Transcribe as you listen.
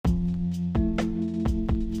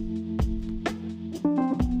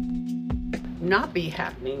not be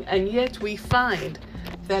happening. And yet we find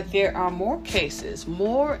that there are more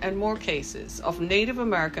and more cases of Native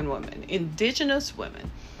American women, indigenous women,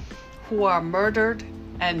 who are murdered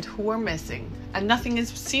and who are missing, and nothing is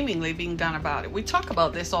seemingly being done about it. We talk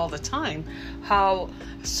about this all the time, how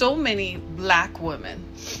so many Black women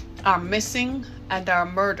are missing and are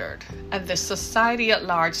murdered, and the society at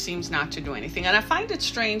large seems not to do anything. And I find it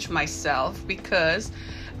strange myself, because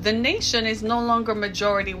the nation is no longer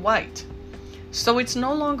majority white. So it's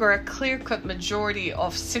no longer a clear-cut majority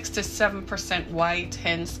of 6 to 7% white,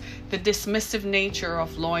 hence the dismissive nature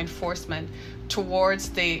of law enforcement towards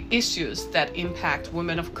the issues that impact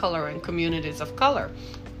women of color and communities of color.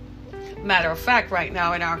 Matter of fact, right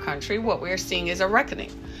now in our country, what we're seeing is a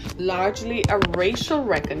reckoning, largely a racial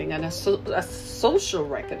reckoning and a social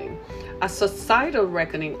reckoning, a societal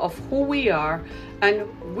reckoning of who we are and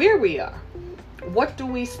where we are. What do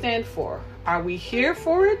we stand for? Are we here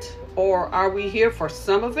for it, or are we here for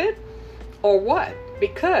some of it, or what?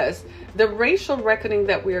 Because the racial reckoning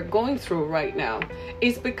that we are going through right now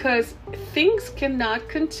is because things cannot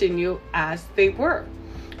continue as they were.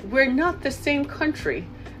 We're not the same country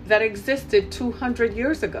that existed 200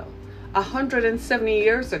 years ago, 170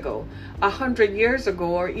 years ago, 100 years ago,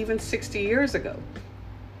 or even 60 years ago.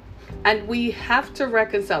 And we have to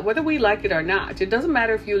reconcile, whether we like it or not. It doesn't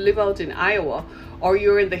matter if you live out in Iowa, or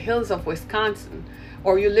you're in the hills of Wisconsin,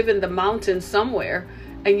 or you live in the mountains somewhere,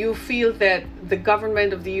 and you feel that the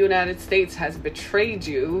government of the United States has betrayed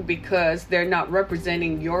you because they're not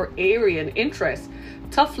representing your area and interests.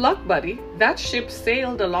 Tough luck, buddy. That ship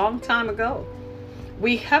sailed a long time ago.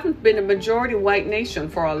 We haven't been a majority white nation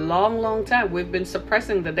for a long, long time. We've been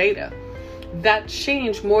suppressing the data. That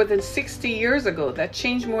changed more than 60 years ago. That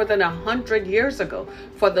changed more than 100 years ago,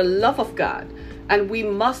 for the love of God. And we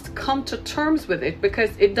must come to terms with it, because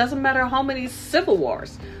it doesn't matter how many civil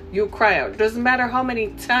wars you cry out. It doesn't matter how many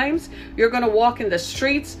times you're going to walk in the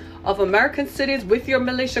streets of American cities with your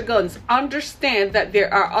militia guns. Understand that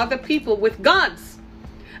there are other people with guns,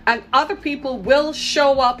 and other people will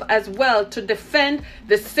show up as well to defend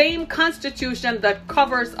the same Constitution that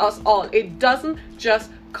covers us all. It doesn't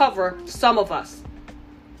just cover some of us.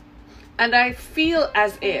 And I feel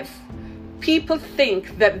as if people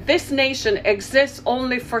think that this nation exists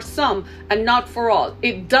only for some and not for all.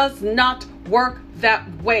 It does not work that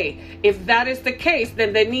way. If that is the case,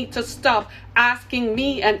 then they need to stop asking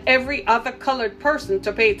me and every other colored person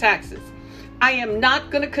to pay taxes. I am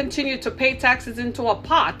not going to continue to pay taxes into a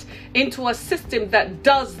pot, into a system that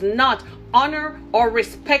does not honor or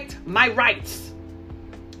respect my rights.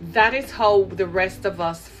 That is how the rest of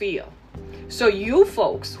us feel. So you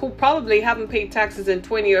folks who probably haven't paid taxes in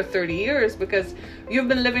 20 or 30 years because you've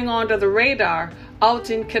been living under the radar out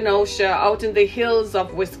in Kenosha, out in the hills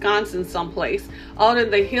of Wisconsin someplace, out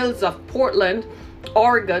in the hills of Portland,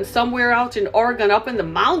 Oregon, somewhere out in Oregon, up in the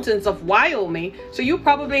mountains of Wyoming. So you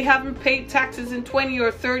probably haven't paid taxes in 20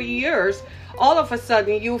 or 30 years. All of a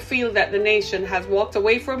sudden you feel that the nation has walked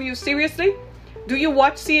away from you. Seriously? Do you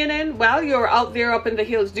watch CNN while you're out there up in the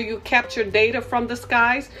hills? Do you capture data from the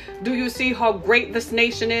skies? Do you see how great this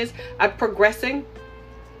nation is at progressing?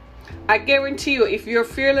 I guarantee you, if your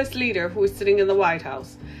fearless leader who is sitting in the White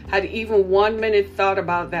House had even 1 minute thought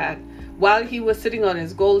about that while he was sitting on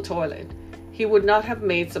his gold toilet, he would not have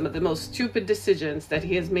made some of the most stupid decisions that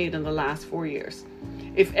he has made in the last 4 years.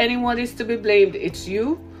 If anyone is to be blamed, it's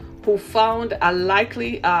you, who found a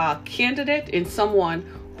likely candidate in someone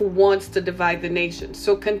who wants to divide the nation.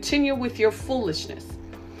 So continue with your foolishness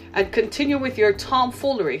and continue with your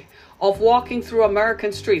tomfoolery of walking through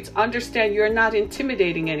American streets. Understand, you're not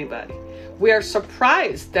intimidating anybody. We are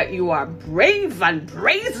surprised that you are brave and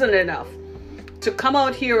brazen enough to come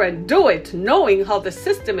out here and do it, knowing how the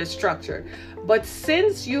system is structured. But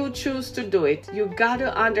since you choose to do it, you got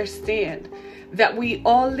to understand that we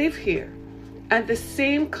all live here, and the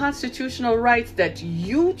same constitutional rights that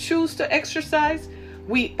you choose to exercise,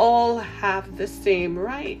 we all have the same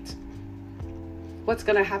right. What's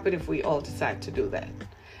going to happen if we all decide to do that?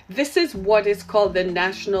 This is what is called the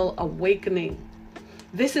national awakening.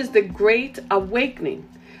 This is the great awakening,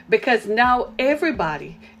 because now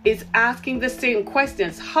everybody is asking the same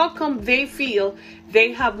questions. How come they feel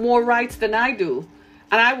they have more rights than I do?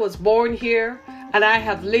 And I was born here, and I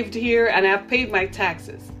have lived here, and I've paid my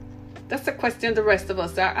taxes. That's the question the rest of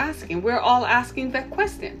us are asking. We're all asking that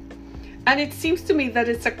question. And it seems to me that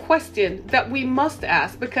it's a question that we must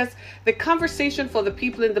ask, because the conversation for the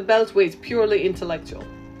people in the Beltway is purely intellectual.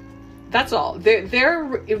 That's all. They're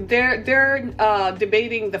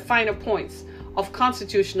debating the finer points of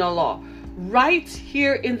constitutional law. Right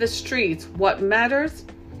here in the streets, what matters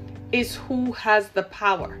is who has the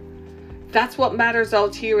power. That's what matters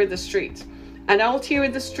out here in the streets. And out here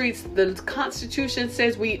in the streets, the Constitution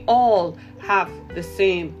says we all have the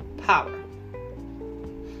same power.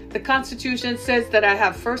 The Constitution says that I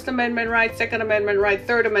have First Amendment rights, Second Amendment rights,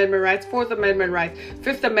 Third Amendment rights, Fourth Amendment rights,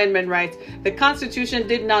 Fifth Amendment rights. The Constitution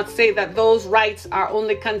did not say that those rights are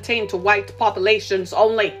only contained to white populations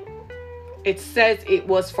only. It says it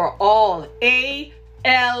was for all.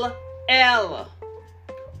 A-L-L.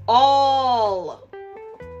 All.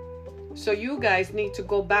 So you guys need to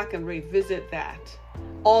go back and revisit that.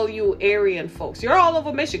 All you Aryan folks. You're all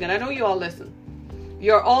over Michigan. I know you all listen.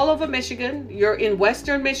 You're all over Michigan. You're in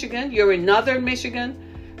Western Michigan. You're in Northern Michigan.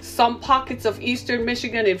 Some pockets of Eastern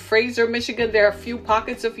Michigan. In Fraser, Michigan, there are a few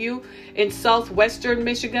pockets of you. In Southwestern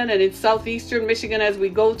Michigan and in Southeastern Michigan as we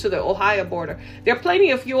go to the Ohio border. There are plenty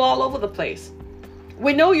of you all over the place.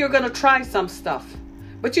 We know you're going to try some stuff.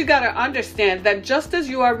 But you got to understand that just as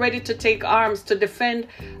you are ready to take arms to defend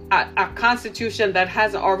a constitution that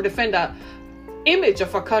hasn't, or defend a image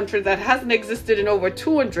of a country that hasn't existed in over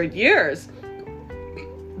 200 years,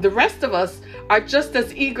 the rest of us are just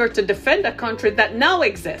as eager to defend a country that now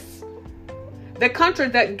exists. The country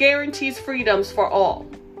that guarantees freedoms for all.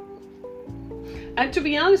 And to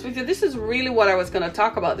be honest with you, this is really what I was going to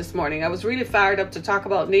talk about this morning. I was really fired up to talk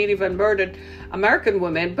about Native and murdered American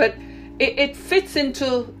women, but it fits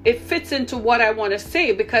into what I want to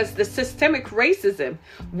say, because the systemic racism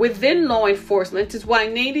within law enforcement is why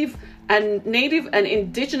Native and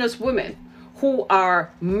indigenous women who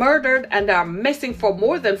are murdered and are missing for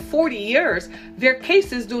more than 40 years, their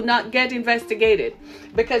cases do not get investigated.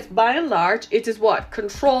 Because by and large, it is what?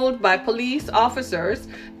 Controlled by police officers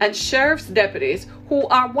and sheriff's deputies who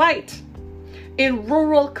are white. In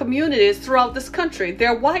rural communities throughout this country,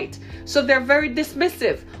 they're white. So they're very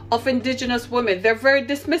dismissive of indigenous women. They're very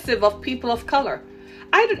dismissive of people of color.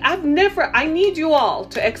 I need you all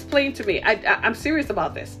to explain to me. I'm serious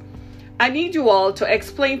about this. I need you all to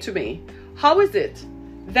explain to me, how is it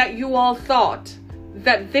that you all thought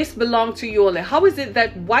that this belonged to you only? How is it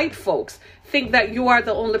that white folks think that you are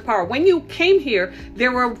the only power? When you came here,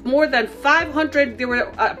 there were more than 500, there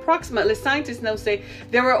were approximately, scientists now say,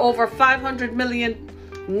 there were over 500 million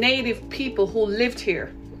Native people who lived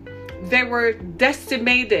here. They were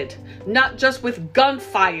decimated, not just with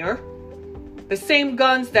gunfire, the same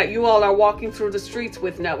guns that you all are walking through the streets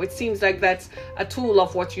with now. It seems like that's a tool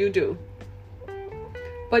of what you do.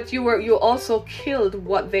 But you also killed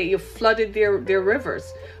you flooded their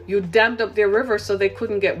rivers. You dammed up their rivers so they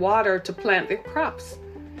couldn't get water to plant their crops.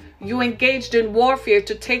 You engaged in warfare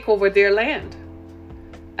to take over their land.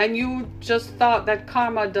 And you just thought that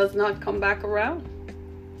karma does not come back around.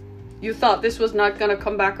 You thought this was not going to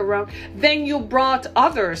come back around. Then you brought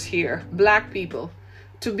others here, black people,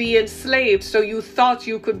 to be enslaved, so you thought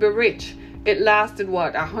you could be rich. It lasted,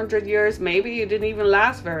 100 years? Maybe it didn't even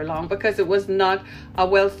last very long, because it was not a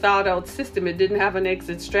well thought out system. It didn't have an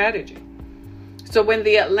exit strategy. So when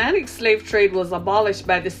the Atlantic slave trade was abolished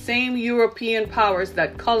by the same European powers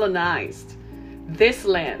that colonized this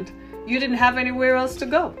land, you didn't have anywhere else to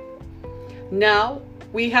go. Now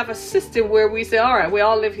we have a system where we say, all right, we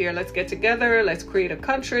all live here. Let's get together. Let's create a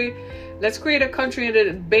country. Let's create a country that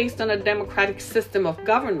is based on a democratic system of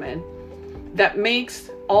government that makes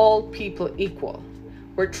all people equal.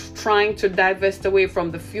 We're trying to divest away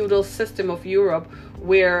from the feudal system of Europe,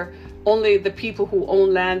 where only the people who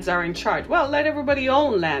own lands are in charge. Well, let everybody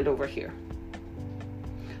own land over here.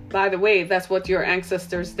 By the way, that's what your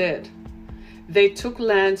ancestors did. They took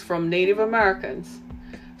lands from Native Americans,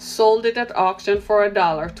 sold it at auction for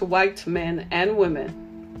 $1 to white men and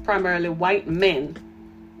women, primarily white men,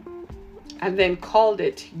 and then called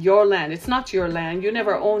it your land. It's not your land. You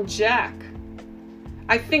never owned jack.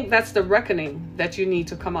 I think that's the reckoning that you need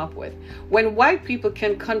to come up with. When white people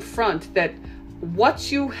can confront that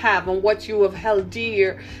what you have and what you have held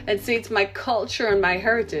dear and say it's my culture and my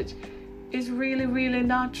heritage is really, really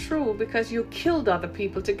not true, because you killed other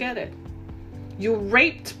people to get it. You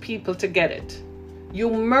raped people to get it. You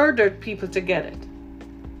murdered people to get it.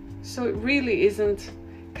 So it really isn't,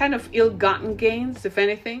 kind of ill-gotten gains, if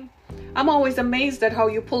anything. I'm always amazed at how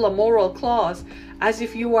you pull a moral clause as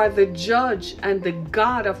if you are the judge and the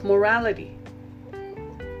God of morality.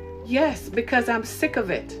 Yes, because I'm sick of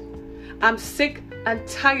it. I'm sick and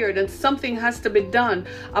tired, and something has to be done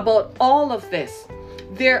about all of this.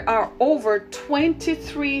 There are over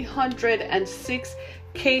 2,306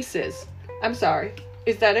 cases. I'm sorry,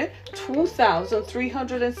 is that it?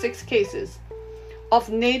 2,306 cases of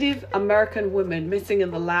Native American women missing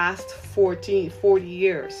in the last 40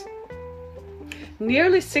 years.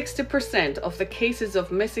 Nearly 60% of the cases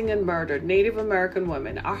of missing and murdered Native American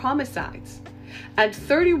women are homicides. and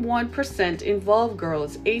 31% involve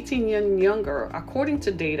girls 18 and younger, according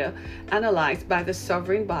to data analyzed by the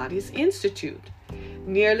Sovereign Bodies Institute.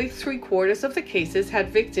 Nearly 3/4 of the cases had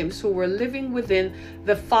victims who were living within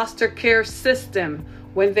the foster care system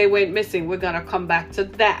when they went missing. We're going to come back to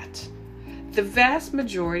that. The vast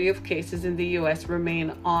majority of cases in the U.S.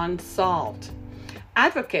 remain unsolved.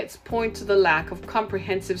 Advocates point to the lack of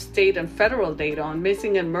comprehensive state and federal data on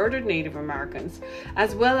missing and murdered Native Americans,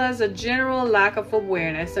 as well as a general lack of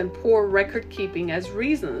awareness and poor record keeping as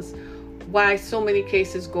reasons why so many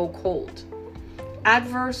cases go cold.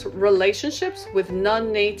 Adverse relationships with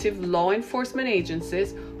non-native law enforcement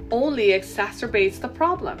agencies only exacerbates the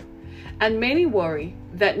problem, and many worry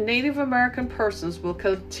that Native American persons will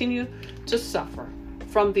continue to suffer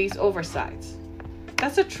from these oversights.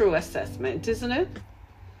 That's a true assessment, isn't it?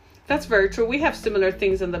 That's very true. We have similar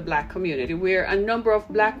things in the Black community where a number of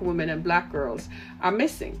Black women and Black girls are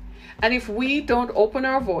missing. And if we don't open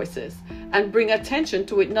our voices and bring attention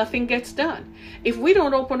to it, nothing gets done. If we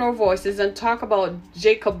don't open our voices and talk about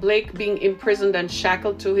Jacob Blake being imprisoned and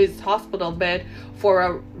shackled to his hospital bed for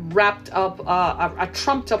a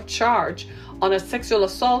trumped up charge on a sexual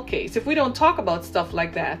assault case, if we don't talk about stuff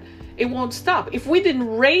like that, it won't stop. If we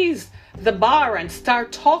didn't raise the bar and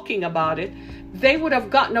start talking about it, they would have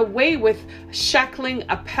gotten away with shackling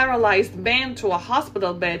a paralyzed man to a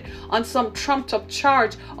hospital bed on some trumped up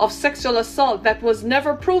charge of sexual assault that was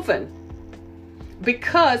never proven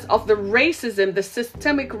because of the racism, the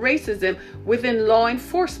systemic racism within law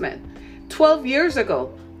enforcement. 12 years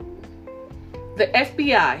ago, the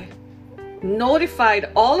FBI notified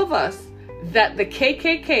all of us that the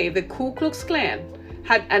KKK, the Ku Klux Klan,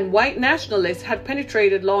 and white nationalists had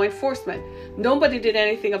penetrated law enforcement. Nobody did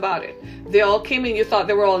anything about it. They all came in. You thought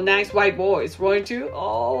they were all nice white boys, weren't you?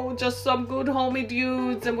 Oh, just some good homie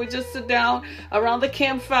dudes, and we just sit down around the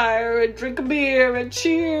campfire and drink a beer and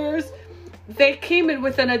cheers. They came in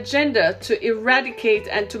with an agenda to eradicate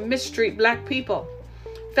and to mistreat Black people.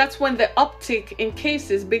 That's when the uptick in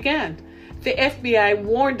cases began. The FBI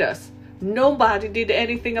warned us. Nobody did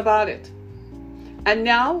anything about it. And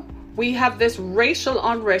now we have this racial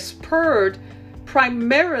unrest spurred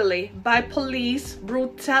primarily by police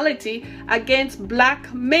brutality against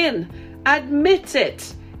Black men. Admit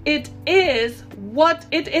it. It is what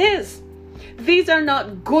it is. These are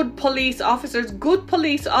not good police officers. Good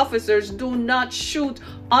police officers do not shoot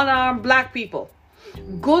unarmed Black people.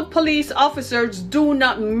 Good police officers do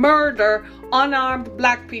not murder unarmed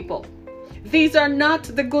Black people. These are not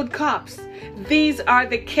the good cops. These are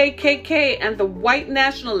the KKK and the white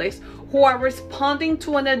nationalists who are responding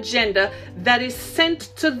to an agenda that is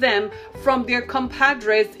sent to them from their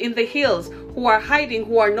compadres in the hills who are hiding,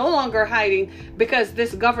 who are no longer hiding because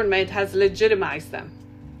this government has legitimized them.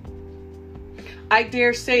 I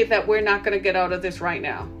dare say that we're not going to get out of this right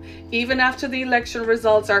now. Even after the election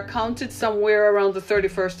results are counted somewhere around the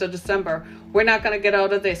 31st of December, we're not going to get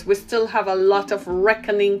out of this. We still have a lot of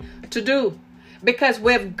reckoning to do because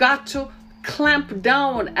we've got to clamp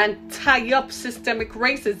down and tie up systemic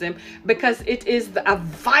racism because it is a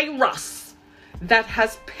virus that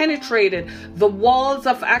has penetrated the walls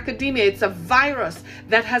of academia. It's a virus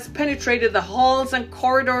that has penetrated the halls and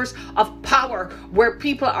corridors of power where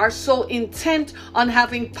people are so intent on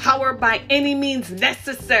having power by any means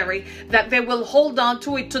necessary that they will hold on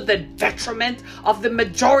to it to the detriment of the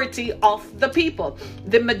majority of the people.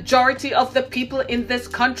 The majority of the people in this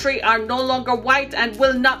country are no longer white and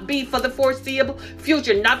will not be for the foreseeable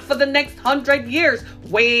future, not for the next 100 years.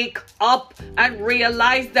 Wake up and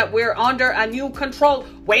realize that we're under a new control.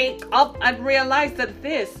 Wake up and realize that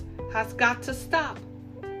this has got to stop.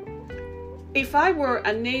 If I were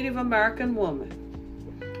a Native American woman,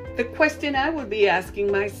 the question I would be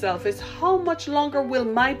asking myself is, how much longer will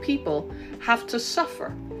my people have to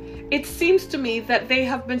suffer? It seems to me that they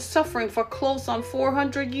have been suffering for close on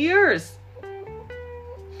 400 years.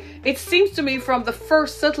 It seems to me from the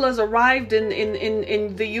first settlers arrived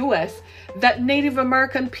in the U.S. that Native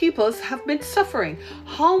American peoples have been suffering.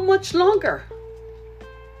 How much longer?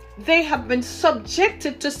 They have been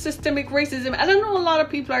subjected to systemic racism. And I know a lot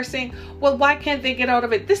of people are saying, well, why can't they get out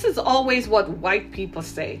of it? This is always what white people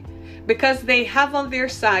say, because they have on their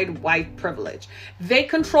side white privilege. They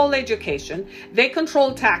control education. They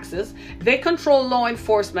control taxes. They control law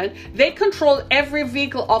enforcement. They control every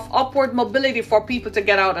vehicle of upward mobility for people to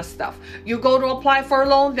get out of stuff. You go to apply for a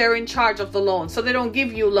loan, they're in charge of the loan, so they don't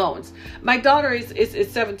give you loans. My daughter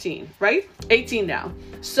is 17, right? 18 now.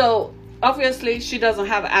 So obviously she doesn't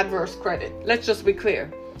have adverse credit. Let's just be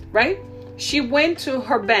clear, right? She went to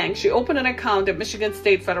her bank. She opened an account at Michigan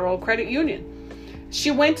State Federal Credit Union. She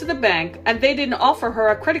went to the bank and they didn't offer her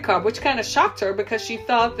a credit card, which kind of shocked her because she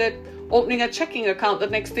thought that opening a checking account, the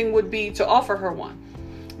next thing would be to offer her one.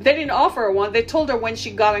 They didn't offer her one. They told her when she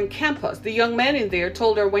got on campus. The young man in there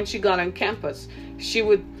told her when she got on campus, she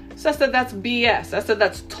would. So I said, that's BS. I said,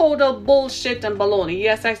 that's total bullshit and baloney.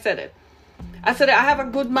 Yes, I said it. I said, I have a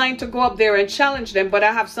good mind to go up there and challenge them, but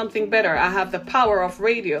I have something better. I have the power of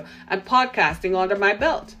radio and podcasting under my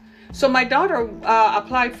belt. So my daughter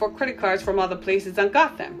applied for credit cards from other places and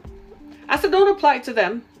got them. I said, don't apply to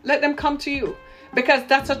them. Let them come to you. Because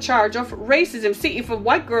that's a charge of racism. See, if a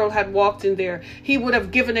white girl had walked in there, he would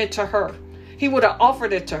have given it to her. He would have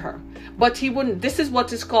offered it to her. But he wouldn't. This is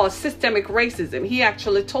what is called systemic racism. He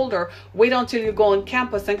actually told her, wait until you go on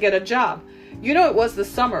campus and get a job. You know, it was the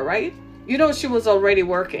summer, right? You know, she was already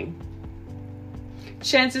working.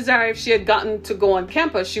 Chances are if she had gotten to go on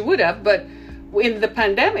campus, she would have. But in the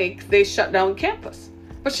pandemic, they shut down campus.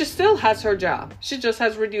 But she still has her job. She just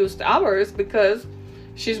has reduced hours because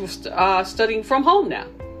she's studying from home now.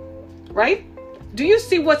 Right? Do you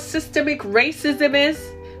see what systemic racism is?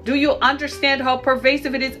 Do you understand how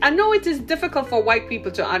pervasive it is? I know it is difficult for white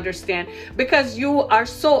people to understand because you are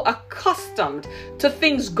so accustomed to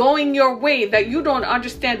things going your way that you don't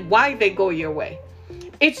understand why they go your way.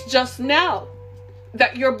 It's just now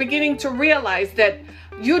that you're beginning to realize that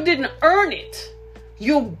you didn't earn it.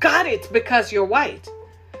 You got it because you're white.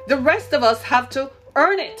 The rest of us have to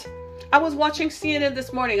earn it. I was watching CNN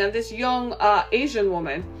this morning and this young Asian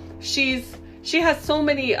woman, she has so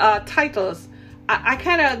many titles. I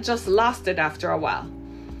kind of just lost it after a while.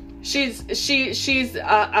 She's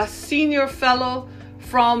a senior fellow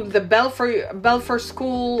from the Belfer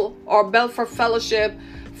School or Belfer Fellowship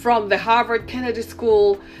from the Harvard Kennedy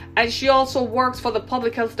School, and she also works for the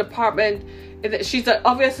Public Health Department. She's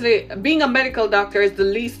obviously, being a medical doctor is the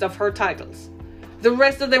least of her titles. The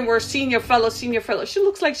rest of them were senior fellow. She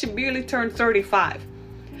looks like she barely turned 35.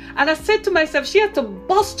 And I said to myself, she had to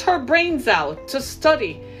bust her brains out to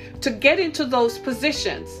study, to get into those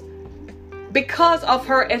positions because of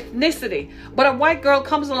her ethnicity. But a white girl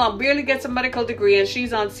comes along, barely gets a medical degree, and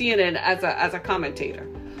she's on CNN as a commentator.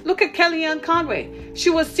 Look at Kellyanne Conway.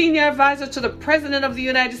 She was senior advisor to the president of the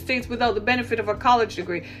United States without the benefit of a college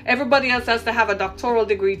degree. Everybody else has to have a doctoral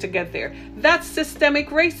degree to get there. That's systemic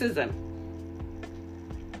racism.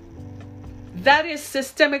 That is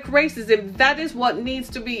systemic racism. That is what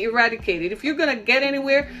needs to be eradicated. If you're going to get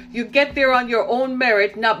anywhere, you get there on your own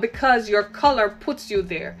merit, not because your color puts you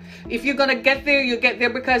there. If you're going to get there, you get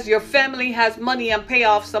there because your family has money and pay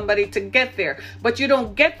off somebody to get there. But you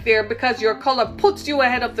don't get there because your color puts you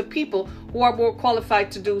ahead of the people who are more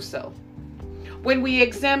qualified to do so. When we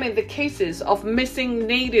examine the cases of missing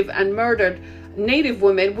Native and murdered Native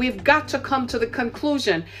women, we've got to come to the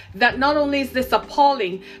conclusion that not only is this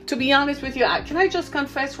appalling, to be honest with you, can I just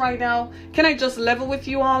confess right now? Can I just level with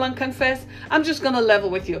you all and confess? I'm just going to level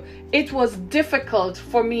with you. It was difficult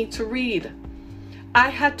for me to read. I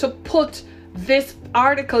had to put this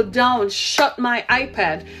article down, shut my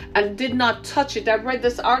iPad, and did not touch it. I read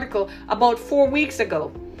this article about 4 weeks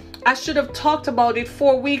ago. I should have talked about it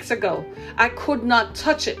 4 weeks ago. I could not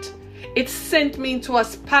touch it. It sent me into a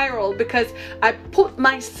spiral because I put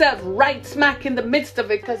myself right smack in the midst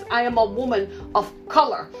of it because I am a woman of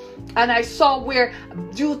color. And I saw where,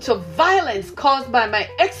 due to violence caused by my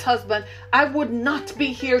ex-husband, I would not be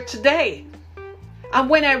here today. And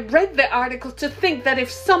when I read the article, to think that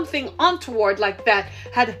if something untoward like that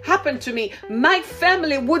had happened to me, my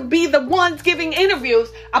family would be the ones giving interviews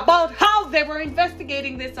about how they were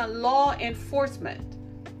investigating this, and law enforcement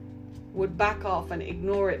would back off and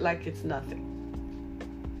ignore it like it's nothing.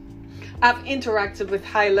 I've interacted with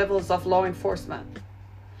high levels of law enforcement.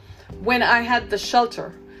 When I had the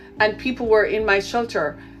shelter and people were in my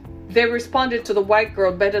shelter, they responded to the white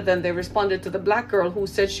girl better than they responded to the black girl who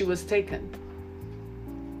said she was taken.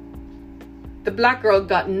 The black girl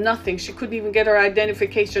got nothing. She couldn't even get her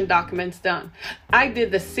identification documents done. I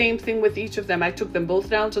did the same thing with each of them. I took them both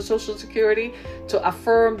down to Social Security to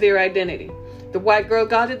affirm their identity. The white girl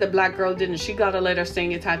got it, the black girl didn't. She got a letter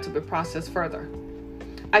saying it had to be processed further.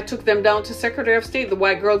 I took them down to Secretary of State. The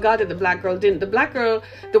white girl got it, the black girl didn't.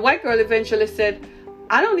 The white girl eventually said,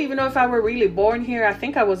 I don't even know if I were really born here. I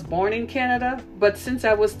think I was born in Canada, but since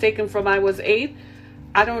I was taken from I was 8,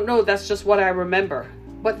 I don't know. That's just what I remember.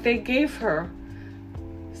 But they gave her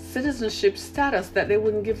citizenship status that they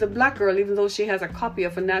wouldn't give the black girl, even though she has a copy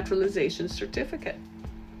of a naturalization certificate.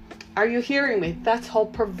 Are you hearing me? That's how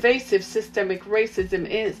pervasive systemic racism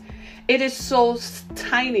is. It is so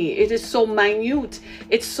tiny. It is so minute.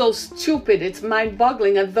 It's so stupid. It's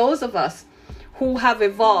mind-boggling. And those of us who have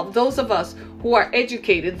evolved, those of us who are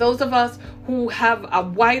educated, those of us who have a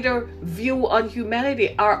wider view on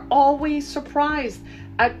humanity are always surprised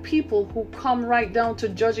at people who come right down to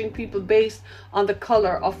judging people based on the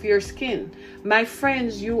color of your skin. My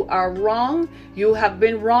friends, you are wrong. You have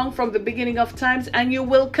been wrong from the beginning of times, and you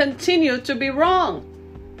will continue to be wrong.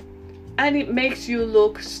 And it makes you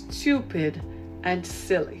look stupid and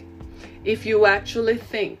silly if you actually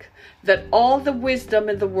think that all the wisdom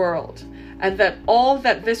in the world and that all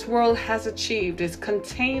that this world has achieved is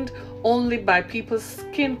contained only by people's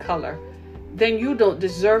skin color. Then you don't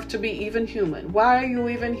deserve to be even human. Why are you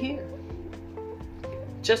even here?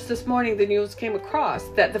 Just this morning, the news came across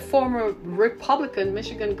that the former Republican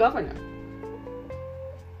Michigan governor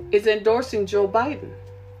is endorsing Joe Biden.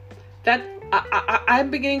 That I'm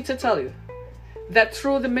beginning to tell you that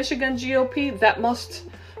through the Michigan GOP, that must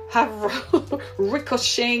have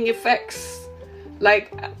ricocheting effects.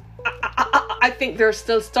 Like, I think they're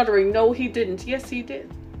still stuttering. No, he didn't. Yes, he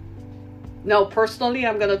did. Now, personally,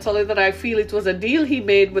 I'm going to tell you that I feel it was a deal he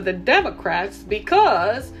made with the Democrats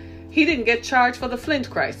because he didn't get charged for the Flint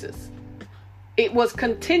crisis. It was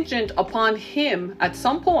contingent upon him at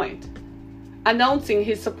some point announcing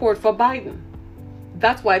his support for Biden.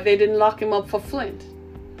 That's why they didn't lock him up for Flint.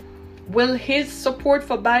 Will his support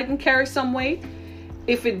for Biden carry some weight?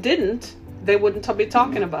 If it didn't, they wouldn't be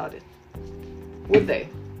talking about it, would they?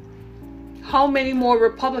 How many more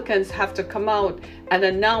Republicans have to come out and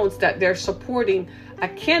announce that they're supporting a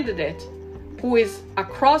candidate who is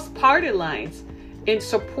across party lines in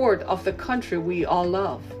support of the country we all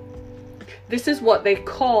love? This is what they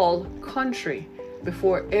call country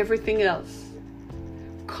before everything else.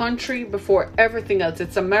 Country before everything else.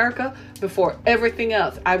 It's America before everything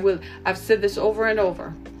else. I've said this over and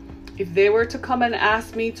over. If they were to come and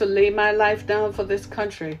ask me to lay my life down for this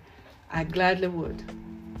country, I gladly would.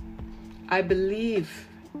 I believe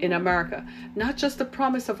in America, not just the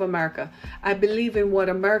promise of America. I believe in what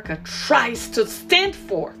America tries to stand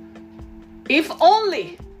for. If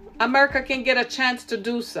only America can get a chance to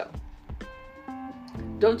do so.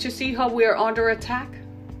 Don't you see how we are under attack?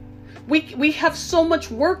 We have so much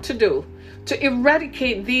work to do to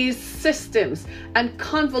eradicate these systems and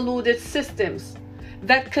convoluted systems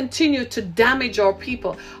that continue to damage our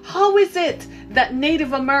people. How is it that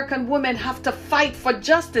Native American women have to fight for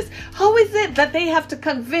justice? How is it that they have to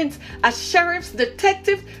convince a sheriff's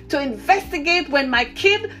detective to investigate when my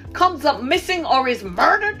kid comes up missing or is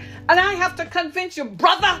murdered? And I have to convince you,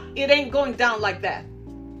 brother, it ain't going down like that.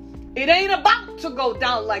 It ain't about to go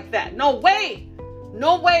down like that. No way.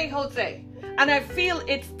 No way, Jose. And I feel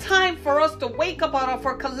it's time for us to wake up out of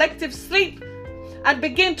our collective sleep and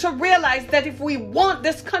begin to realize that if we want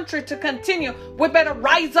this country to continue, we better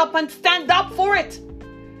rise up and stand up for it.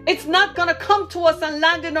 It's not going to come to us and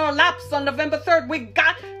land in our laps on November 3rd. We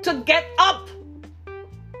got to get up.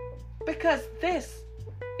 Because this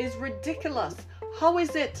is ridiculous. How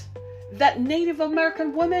is it that Native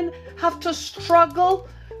American women have to struggle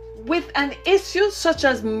with an issue such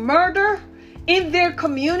as murder in their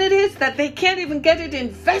communities, that they can't even get it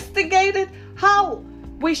investigated? How?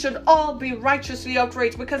 We should all be righteously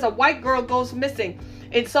outraged because a white girl goes missing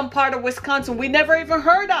in some part of Wisconsin we never even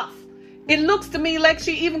heard of. It looks to me like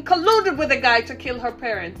she even colluded with a guy to kill her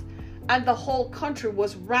parents. And the whole country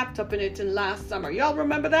was wrapped up in it in last summer. Y'all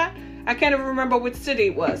remember that? I can't even remember which city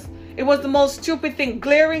it was. It was the most stupid thing,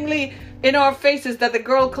 glaringly in our faces, that the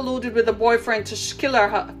girl colluded with a boyfriend to kill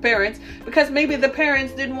her parents because maybe the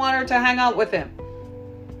parents didn't want her to hang out with him.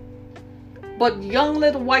 But young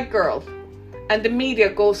little white girl, and the media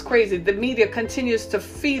goes crazy. The media continues to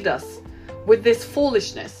feed us with this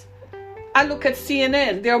foolishness. I look at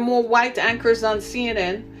CNN. There are more white anchors on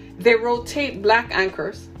CNN. They rotate black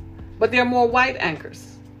anchors, but there are more white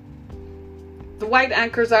anchors. The white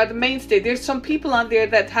anchors are the mainstay. There's some people on there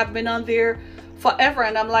that have been on there forever.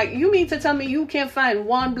 And I'm like, you mean to tell me you can't find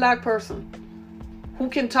one black person who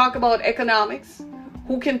can talk about economics,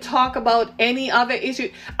 who can talk about any other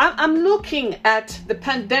issue? I'm looking at the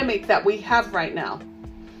pandemic that we have right now.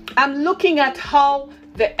 I'm looking at how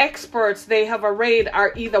the experts they have arrayed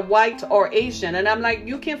are either white or Asian. And I'm like,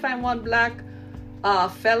 you can't find one black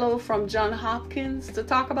fellow from Johns Hopkins to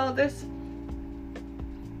talk about this?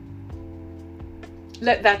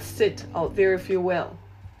 Let that sit out there, if you will.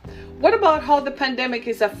 What about how the pandemic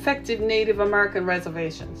is affecting Native American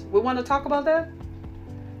reservations? We want to talk about that?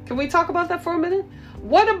 Can we talk about that for a minute?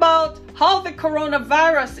 What about how the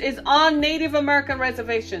coronavirus is on Native American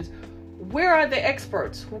reservations? Where are the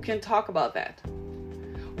experts who can talk about that?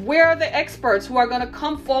 Where are the experts who are going to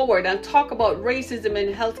come forward and talk about racism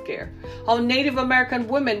in healthcare? How Native American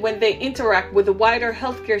women, when they interact with the wider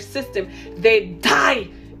healthcare system, they die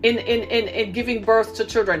in giving birth to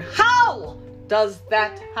children. How does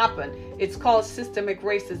that happen? It's called systemic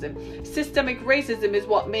racism. Systemic racism is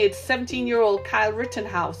what made 17-year-old Kyle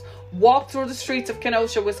Rittenhouse walk through the streets of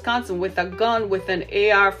Kenosha, Wisconsin with a gun with an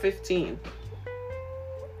AR-15.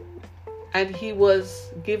 And he was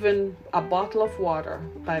given a bottle of water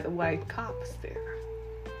by the white cops there.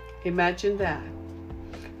 Imagine that.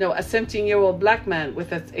 Now, a 17-year-old black man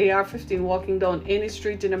with an AR-15 walking down any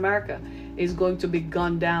street in America is going to be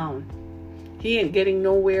gunned down. He ain't getting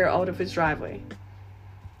nowhere out of his driveway.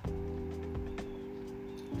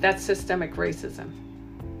 That's systemic racism.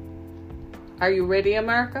 Are you ready,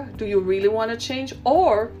 America? Do you really want to change?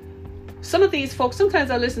 Or some of these folks,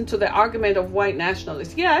 sometimes I listen to the argument of white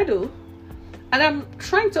nationalists. Yeah, I do. And I'm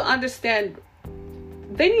trying to understand,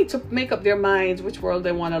 they need to make up their minds which world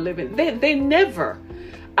they want to live in. They never,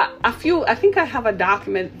 I think I have a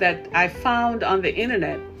document that I found on the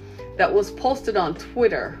internet that was posted on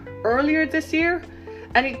Twitter earlier this year.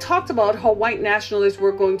 And it talked about how white nationalists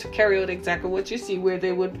were going to carry out exactly what you see, where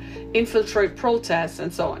they would infiltrate protests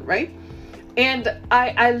and so on, right? And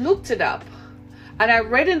I looked it up and I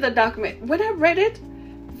read in the document. When I read it,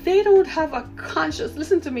 they don't have a conscious,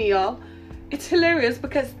 listen to me, y'all. It's hilarious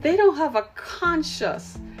because they don't have a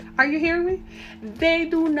conscious, are you hearing me? They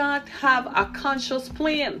do not have a conscious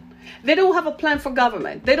plan. They don't have a plan for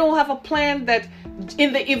government. They don't have a plan that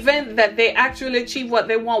in the event that they actually achieve what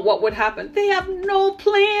they want, what would happen. They have no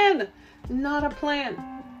plan. Not a plan.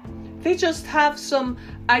 They just have some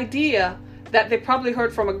idea that they probably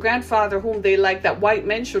heard from a grandfather whom they like, that white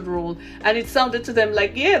men should rule. And it sounded to them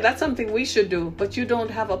like, yeah, that's something we should do. But you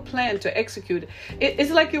don't have a plan to execute.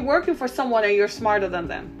 It's like you're working for someone and you're smarter than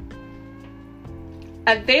them.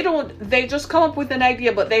 And they just come up with an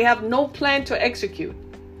idea, but they have no plan to execute.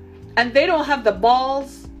 And they don't have the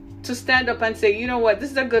balls to stand up and say, you know what,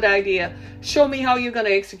 this is a good idea. Show me how you're going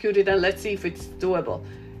to execute it and let's see if it's doable.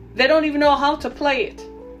 They don't even know how to play it.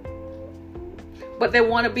 But they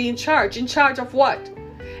want to be in charge. In charge of what?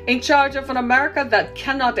 In charge of an America that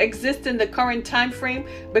cannot exist in the current time frame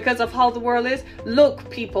because of how the world is. Look,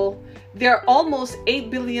 people, there are almost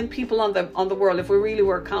 8 billion people on the world. If we really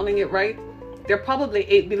were counting it right, there are probably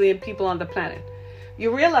 8 billion people on the planet.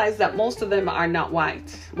 You realize that most of them are not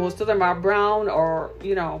white. Most of them are brown or,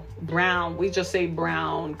 brown. We just say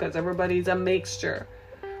brown because everybody's a mixture,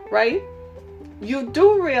 right? You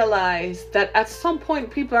do realize that at some point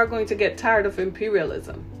people are going to get tired of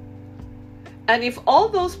imperialism. And if all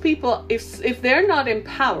those people, if they're not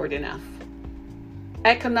empowered enough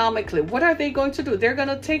economically, what are they going to do? They're going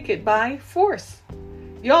to take it by force.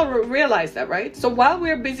 Y'all realize that, right? So while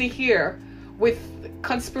we're busy here with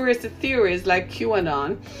conspiracy theories like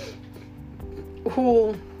QAnon,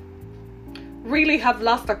 who really have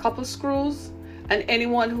lost a couple screws, and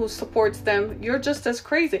anyone who supports them, you're just as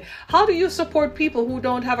crazy. How do you support people who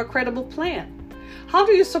don't have a credible plan? How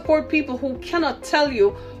do you support people who cannot tell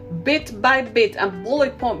you bit by bit and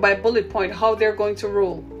bullet point by bullet point how they're going to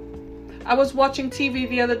rule? I was watching TV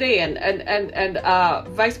the other day and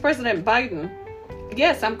Vice President Biden,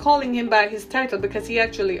 yes, I'm calling him by his title because he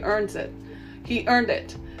actually earns it. He earned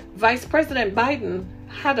it. Vice President Biden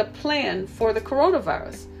had a plan for the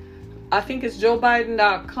coronavirus. I think it's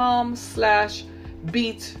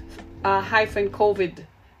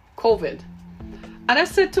joebiden.com/beat-COVID. And I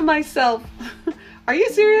said to myself, are you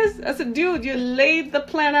serious? I said, dude, you laid the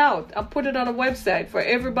plan out. I put it on a website for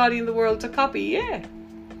everybody in the world to copy. Yeah.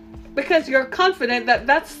 Because you're confident that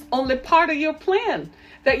that's only part of your plan.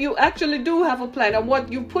 That you actually do have a plan. And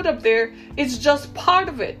what you put up there is just part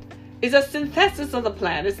of it. It's a synthesis of the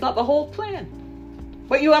plan. It's not the whole plan.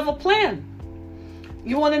 But you have a plan.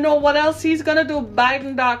 You want to know what else he's going to do?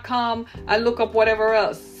 Biden.com and look up whatever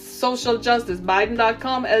else. Social justice.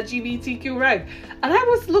 Biden.com, LGBTQ right. And I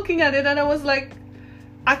was looking at it and I was like,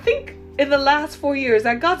 I think in the last 4 years,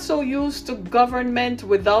 I got so used to government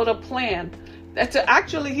without a plan that to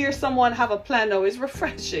actually hear someone have a plan now is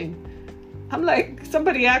refreshing. I'm like,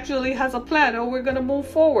 somebody actually has a plan. Oh, we're going to move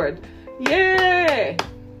forward. Yay!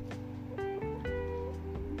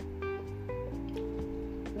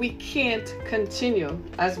 We can't continue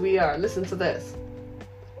as we are. Listen to this.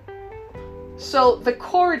 So the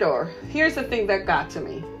corridor, here's the thing that got to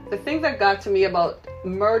me. The thing that got to me about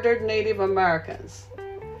murdered Native Americans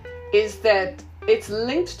is that it's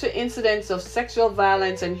linked to incidents of sexual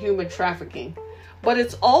violence and human trafficking, but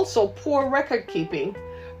it's also poor record keeping,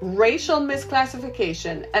 racial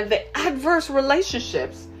misclassification, and the adverse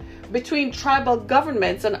relationships between tribal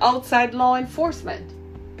governments and outside law enforcement,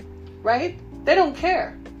 right? They don't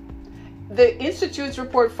care. The Institute's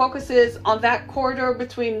report focuses on that corridor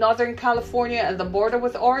between Northern California and the border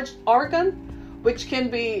with Oregon, which can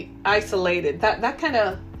be isolated. That kind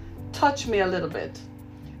of touched me a little bit,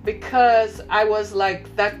 because I was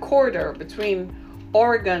like, that corridor between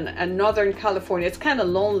Oregon and Northern California, it's kind of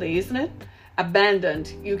lonely, isn't it?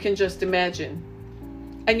 Abandoned, you can just imagine.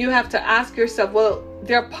 And you have to ask yourself, well,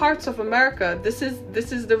 there are parts of America, this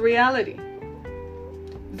is the reality.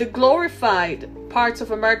 The glorified parts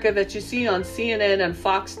of America that you see on CNN and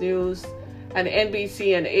Fox News and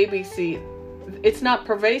NBC and ABC, it's not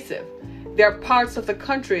pervasive. There are parts of the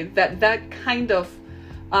country that kind of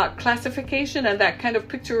classification and that kind of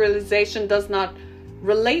pictorialization does not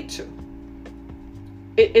relate to.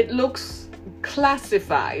 It looks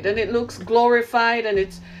classified and it looks glorified, and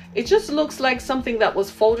it just looks like something that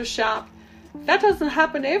was photoshopped. That doesn't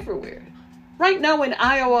happen everywhere. Right now in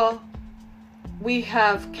Iowa, we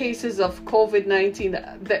have cases of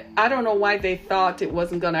COVID-19 that I don't know why they thought it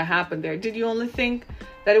wasn't going to happen there. Did you only think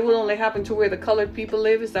that it would only happen to where the colored people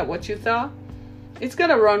live? Is that what you thought? It's going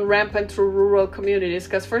to run rampant through rural communities,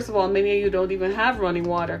 because first of all, many of you don't even have running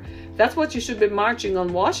water. That's what you should be marching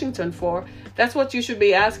on Washington for. That's what you should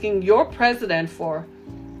be asking your president for.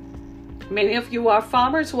 Many of you are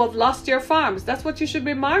farmers who have lost your farms. That's what you should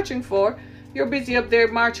be marching for. You're busy up there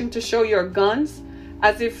marching to show your guns,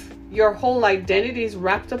 as if your whole identity is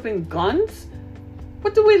wrapped up in guns.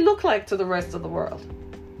 What do we look like to the rest of the world?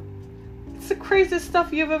 It's the craziest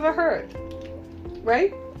stuff you've ever heard,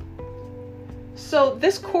 right? So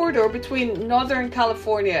this corridor between Northern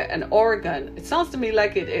California and Oregon, it sounds to me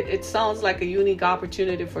like it sounds like a unique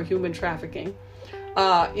opportunity for human trafficking.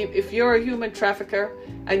 If you're a human trafficker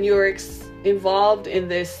and you're involved in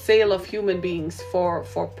the sale of human beings for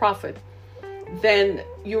profit, then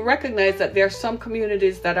you recognize that there are some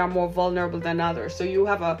communities that are more vulnerable than others. So you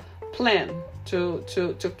have a plan to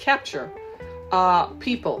capture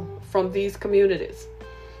people from these communities.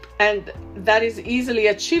 And that is easily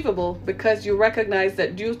achievable because you recognize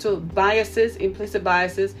that due to biases, implicit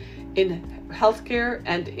biases in healthcare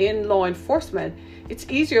and in law enforcement, it's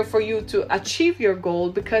easier for you to achieve your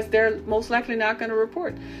goal because they're most likely not going to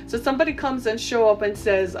report. So somebody comes and show up and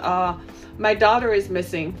says, my daughter is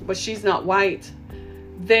missing, but she's not white.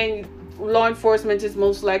 Then law enforcement is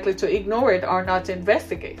most likely to ignore it or not to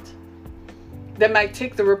investigate. They might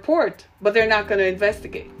take the report, but they're not going to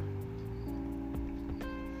investigate.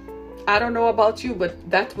 I don't know about you, but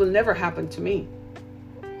that will never happen to me.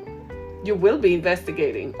 You will be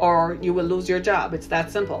investigating or you will lose your job. It's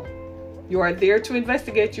that simple. You are there to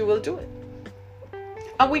investigate, you will do it.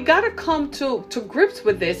 And we got to come to grips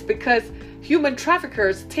with this because human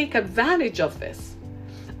traffickers take advantage of this.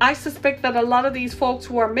 I suspect that a lot of these folks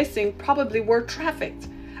who are missing probably were trafficked.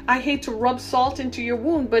 I hate to rub salt into your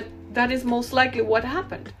wound, but that is most likely what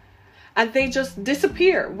happened. And they just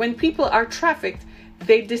disappear. When people are trafficked,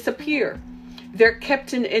 they disappear. They're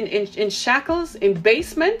kept in shackles, in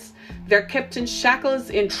basements. They're kept in shackles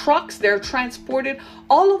in trucks. They're transported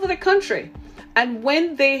all over the country. And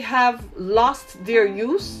when they have lost their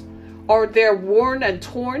use or they're worn and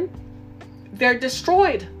torn, they're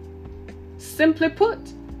destroyed. Simply put.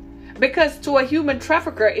 Because to a human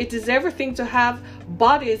trafficker, it is everything to have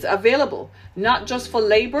bodies available, not just for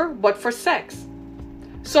labor, but for sex.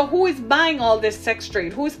 So who is buying all this sex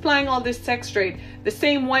trade? Who is playing all this sex trade? The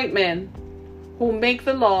same white men who make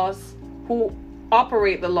the laws, who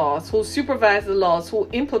operate the laws, who supervise the laws, who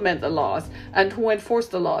implement the laws, and who enforce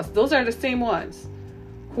the laws. Those are the same ones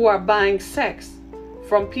who are buying sex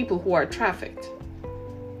from people who are trafficked.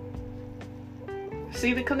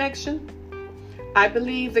 See the connection? I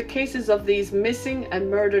believe the cases of these missing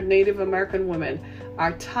and murdered Native American women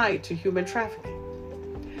are tied to human trafficking.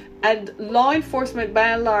 And law enforcement, by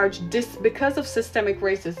and large, because of systemic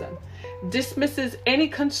racism, dismisses any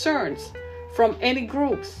concerns from any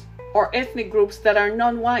groups or ethnic groups that are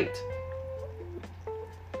non-white.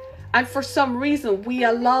 And for some reason, we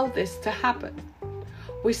allow this to happen.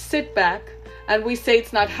 We sit back and we say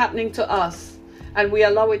it's not happening to us, and we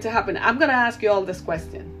allow it to happen. I'm going to ask you all this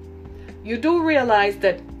question. You do realize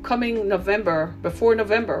that coming November, before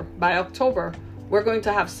November, by October, we're going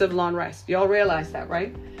to have civil unrest. You all realize that,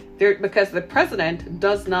 right? Because the president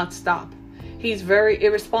does not stop. He's very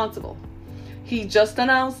irresponsible. He just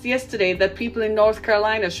announced yesterday that people in North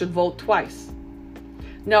Carolina should vote twice.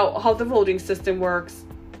 Now, how the voting system works,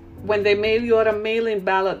 when they mail you out a mail-in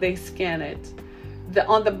ballot, they scan it.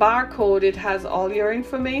 On the barcode, it has all your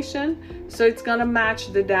information, so it's going to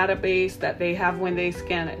match the database that they have when they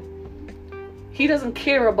scan it. He doesn't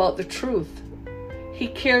care about the truth. He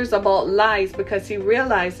cares about lies because he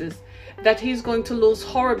realizes that he's going to lose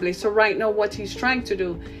horribly. So right now what he's trying to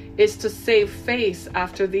do is to save face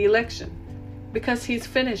after the election, because he's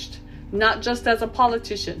finished, not just as a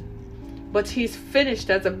politician, but he's finished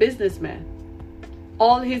as a businessman.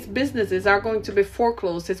 All his businesses are going to be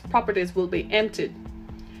foreclosed. His properties will be emptied.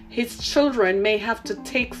 His children may have to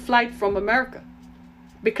take flight from America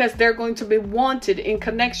because they're going to be wanted in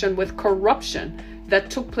connection with corruption that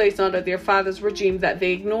took place under their father's regime that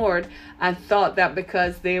they ignored and thought that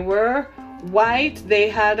because they were white, they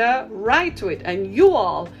had a right to it. And you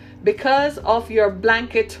all, because of your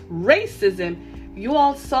blanket racism, you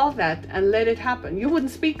all saw that and let it happen. You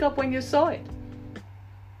wouldn't speak up when you saw it.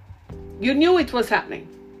 You knew it was happening.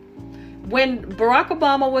 When Barack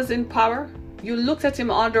Obama was in power, you looked at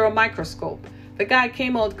him under a microscope. The guy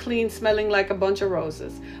came out clean, smelling like a bunch of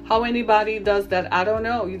roses. How anybody does that, I don't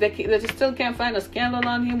know. They still can't find a scandal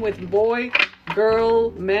on him with boy,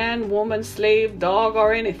 girl, man, woman, slave, dog,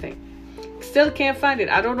 or anything. Still can't find it.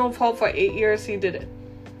 I don't know how for 8 years he did it.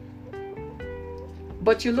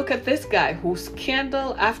 But you look at this guy who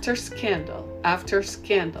scandal after scandal after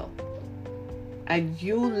scandal, and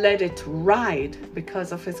you let it ride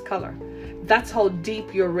because of his color. That's how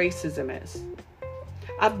deep your racism is.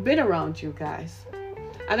 I've been around you guys,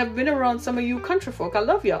 and I've been around some of you country folk. I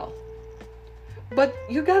love y'all. But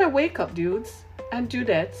you gotta wake up, dudes and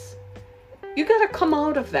dudettes. You gotta come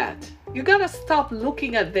out of that. You gotta stop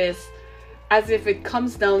looking at this as if it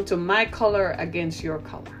comes down to my color against your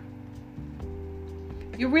color.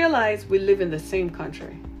 You realize we live in the same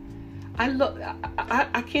country.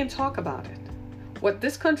 I can't talk about it. What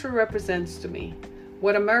this country represents to me,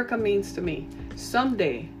 what America means to me.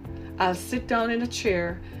 Someday, I'll sit down in a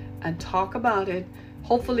chair and talk about it.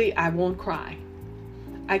 Hopefully, I won't cry.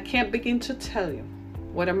 I can't begin to tell you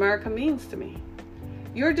what America means to me.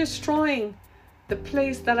 You're destroying the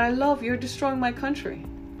place that I love. You're destroying my country.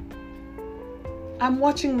 I'm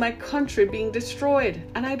watching my country being destroyed,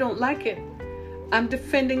 and I don't like it. I'm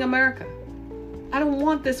defending America. I don't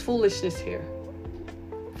want this foolishness here.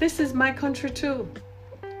 This is my country too.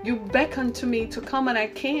 You beckoned to me to come, and I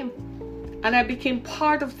came. And I became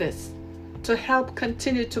part of this to help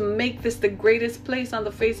continue to make this the greatest place on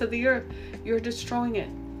the face of the earth. You're destroying it.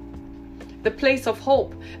 The place of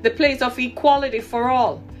hope, the place of equality for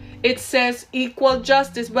all. It says equal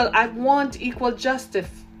justice. Well, I want equal justice.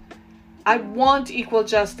 I want equal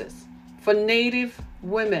justice for Native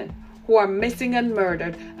women who are missing and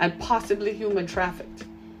murdered and possibly human trafficked.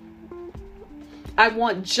 I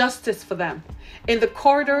want justice for them. In the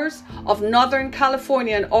corridors of Northern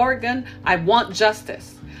California and Oregon, I want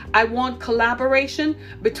justice. I want collaboration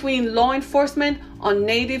between law enforcement on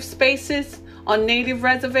Native spaces, on Native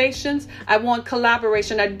reservations. I want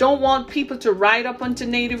collaboration. I don't want people to ride up onto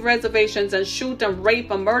Native reservations and shoot and rape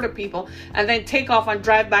and murder people and then take off and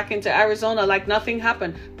drive back into Arizona like nothing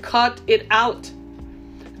happened. Cut it out.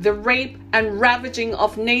 The rape and ravaging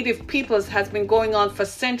of Native peoples has been going on for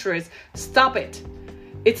centuries. Stop it.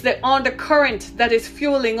 It's the undercurrent that is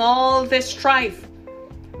fueling all this strife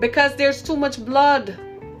because there's too much blood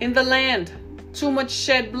in the land, too much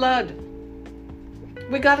shed blood.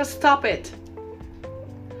 We got to stop it.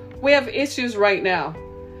 We have issues right now.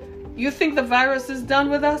 You think the virus is done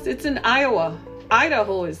with us? It's in Iowa.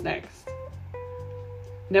 Idaho is next.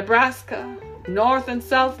 Nebraska, North and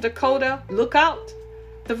South Dakota, look out.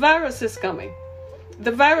 The virus is coming.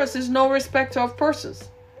 The virus is no respecter of persons.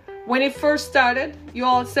 When it first started, you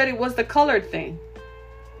all said it was the colored thing.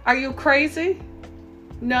 Are you crazy?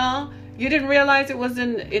 No, you didn't realize it was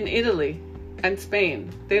in Italy and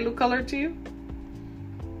Spain. They look colored to you?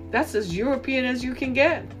 That's as European as you can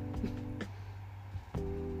get.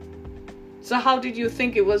 So how did you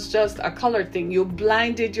think it was just a colored thing? You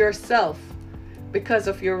blinded yourself because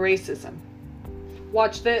of your racism.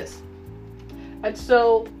 Watch this. And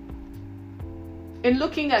so, in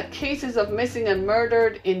looking at cases of missing and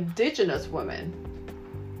murdered Indigenous women,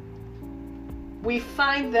 we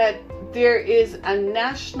find that there is a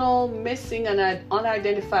national missing and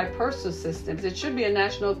unidentified person system. It should be a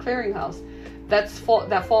national clearinghouse that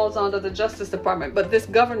falls under the Justice Department. But this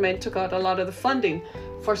government took out a lot of the funding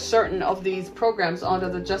for certain of these programs under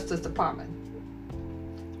the Justice Department.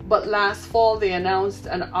 But last fall, they announced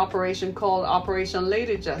an operation called Operation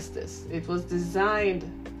Lady Justice. It was designed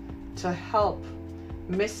to help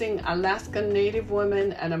missing Alaskan Native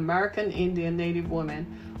women and American Indian Native women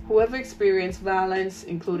who have experienced violence,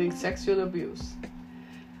 including sexual abuse.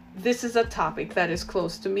 This is a topic that is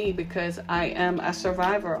close to me because I am a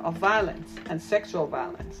survivor of violence and sexual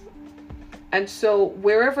violence. And so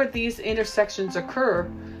wherever these intersections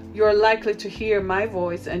occur, you're likely to hear my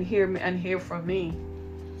voice and hear from me.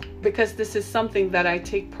 Because this is something that I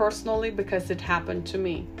take personally because it happened to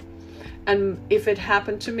me. And if it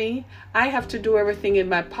happened to me, I have to do everything in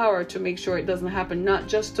my power to make sure it doesn't happen, not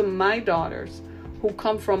just to my daughters who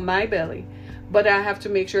come from my belly, but I have to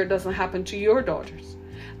make sure it doesn't happen to your daughters.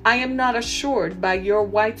 I am not assured by your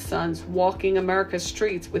white sons walking America's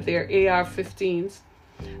streets with their AR-15s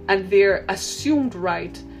and their assumed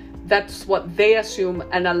right. That's what they assume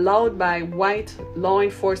and allowed by white law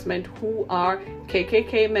enforcement who are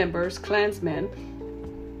KKK members, Klansmen,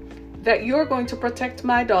 that you're going to protect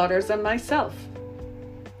my daughters and myself.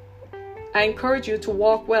 I encourage you to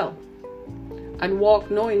walk well and walk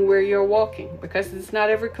knowing where you're walking, because it's not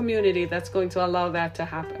every community that's going to allow that to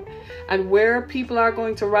happen. And where people are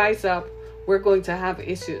going to rise up, we're going to have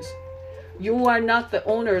issues. You are not the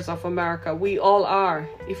owners of America. We all are.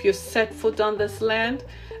 If you set foot on this land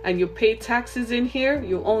and you pay taxes in here,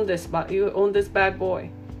 you own this bad boy.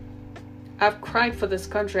 I've cried for this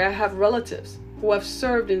country. I have relatives who have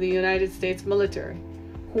served in the United States military,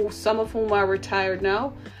 some of whom are retired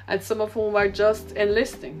now, and some of whom are just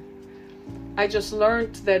enlisting. I just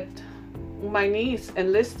learned that my niece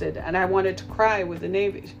enlisted, and I wanted to cry with the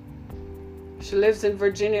Navy. She lives in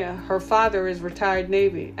Virginia. Her father is retired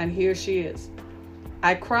Navy, and here she is.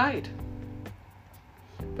 I cried.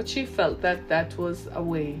 But she felt that that was a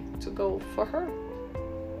way to go for her.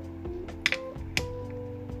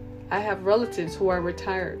 I have relatives who are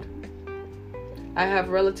retired. I have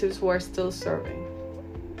relatives who are still serving.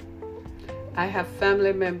 I have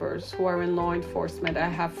family members who are in law enforcement. I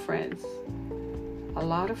have friends, a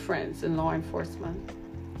lot of friends in law enforcement.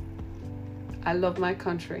 I love my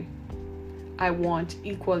country. I want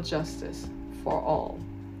equal justice for all.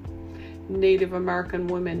 Native American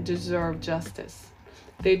women deserve justice.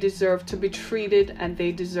 They deserve to be treated and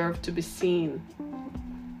they deserve to be seen.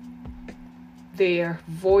 Their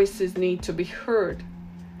voices need to be heard,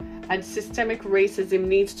 and systemic racism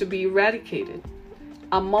needs to be eradicated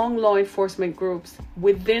among law enforcement groups,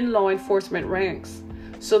 within law enforcement ranks,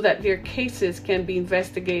 so that their cases can be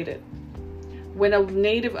investigated. When a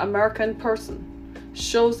Native American person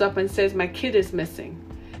shows up and says, my kid is missing,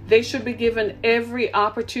 they should be given every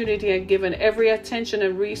opportunity and given every attention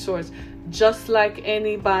and resource, just like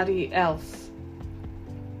anybody else.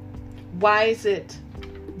 Why is it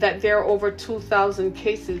that there are over 2,000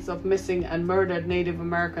 cases of missing and murdered Native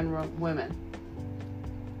American women?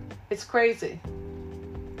 It's crazy.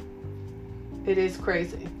 It is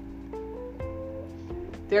crazy.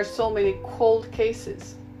 There are so many cold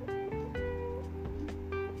cases.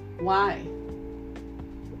 Why?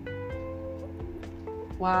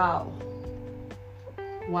 Wow.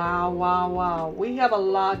 Wow. We have a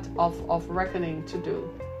lot of reckoning to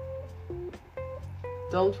do.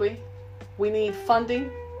 Don't we? We need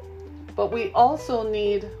funding, but we also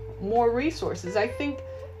need more resources. I think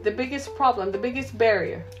the biggest problem, the biggest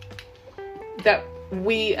barrier that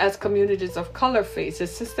we as communities of color face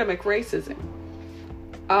is systemic racism.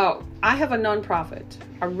 I have a nonprofit,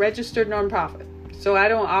 a registered nonprofit, so I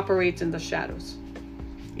don't operate in the shadows.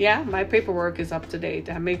 Yeah, my paperwork is up to date.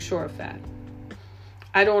 I make sure of that.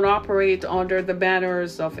 I don't operate under the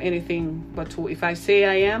banners of anything but if I say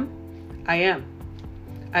I am, I am.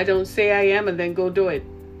 I don't say I am and then go do it.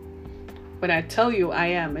 When I tell you I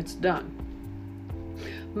am, it's done.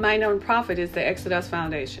 My nonprofit is the Exodus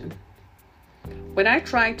Foundation. When I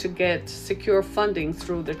tried to get secure funding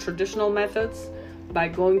through the traditional methods, by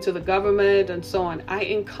going to the government and so on, I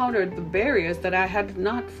encountered the barriers that I had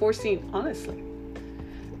not foreseen, honestly.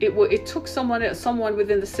 It took someone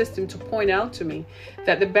within the system to point out to me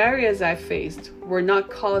that the barriers I faced were not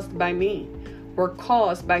caused by me, were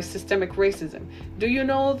caused by systemic racism. Do you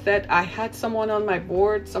know that I had someone on my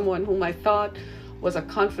board, someone whom I thought was a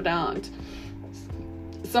confidant,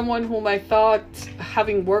 someone whom I thought,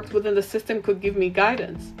 having worked within the system, could give me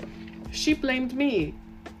guidance? She blamed me.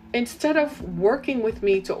 Instead of working with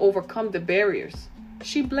me to overcome the barriers,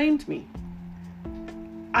 she blamed me.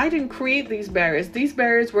 I didn't create these barriers. These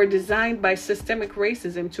barriers were designed by systemic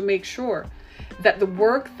racism to make sure that the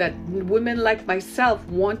work that women like myself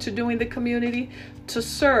want to do in the community, to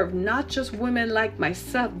serve not just women like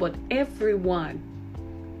myself, but everyone,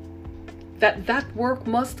 that work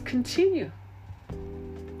must continue.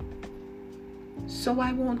 So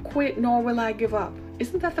I won't quit, nor will I give up.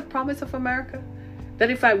 Isn't that the promise of America? That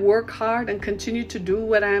if I work hard and continue to do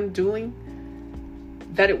what I am doing,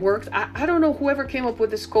 that it works. I don't know whoever came up with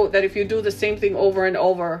this quote that if you do the same thing over and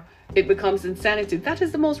over, it becomes insanity. That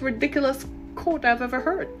is the most ridiculous quote I've ever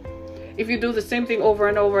heard. If you do the same thing over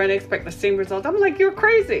and over and expect the same result, I'm like, you're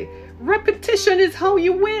crazy. Repetition is how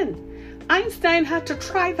you win. Einstein had to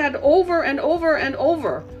try that over and over and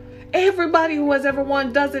over. Everybody who has ever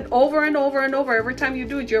won does it over and over and over. Every time you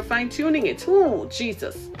do it, you're fine-tuning it. Oh,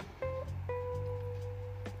 Jesus.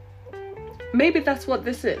 Maybe that's what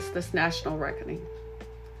this is, this national reckoning.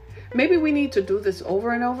 Maybe we need to do this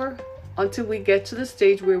over and over until we get to the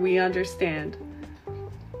stage where we understand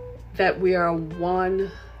that we are one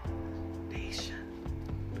nation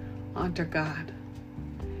under God.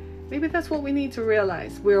 Maybe that's what we need to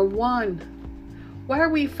realize. We're one. Why are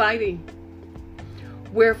we fighting?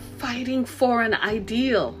 We're fighting for an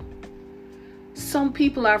ideal. Some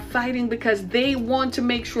people are fighting because they want to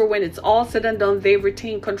make sure when it's all said and done, they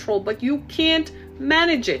retain control. But you can't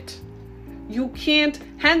manage it. You can't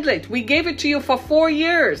handle it. We gave it to you for 4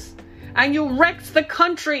 years. And you wrecked the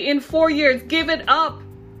country in 4 years. Give it up.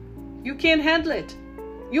 You can't handle it.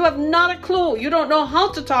 You have not a clue. You don't know how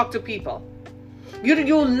to talk to people. You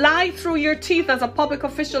lie through your teeth as a public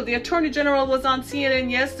official. The Attorney General was on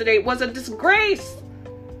CNN yesterday. It was a disgrace.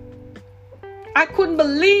 I couldn't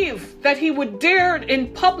believe that he would dare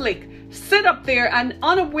in public sit up there and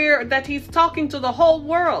unaware that he's talking to the whole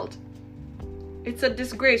world. It's a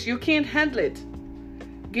disgrace. You can't handle it.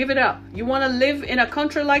 Give it up. You want to live in a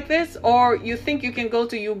country like this, or you think you can go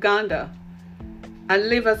to Uganda and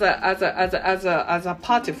live as a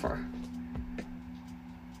Potiphar?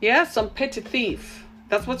 Yeah, some petty thief.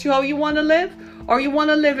 That's how you want to live? Or you want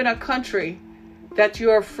to live in a country that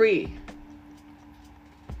you're free,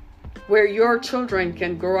 where your children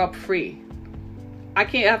can grow up free?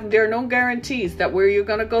 There are no guarantees that where you're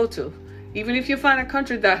going to go to. Even if you find a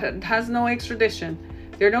country that has no extradition,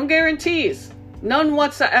 there are no guarantees, none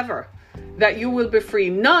whatsoever, that you will be free.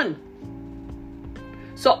 None.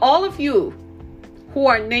 So all of you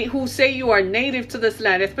who say you are native to this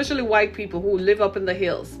land, especially white people who live up in the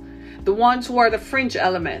hills, the ones who are the fringe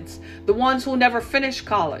elements, the ones who never finished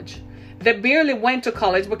college, they barely went to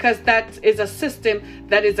college because that is a system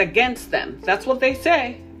that is against them. That's what they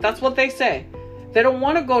say. That's what they say. They don't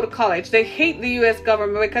want to go to college. They hate the U.S.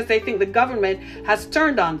 government because they think the government has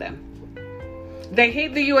turned on them. They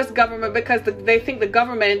hate the U.S. government because they think the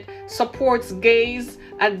government supports gays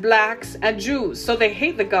and blacks and Jews. So they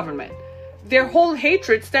hate the government. Their whole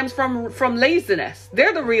hatred stems from laziness.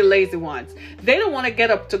 They're the real lazy ones. They don't want to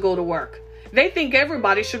get up to go to work. They think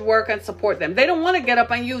everybody should work and support them. They don't want to get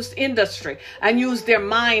up and use industry and use their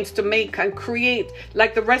minds to make and create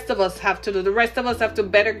like the rest of us have to do. The rest of us have to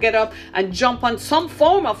better get up and jump on some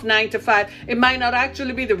form of 9 to 5. It might not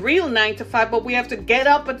actually be the real 9 to 5, but we have to get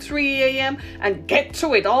up at 3 a.m. and get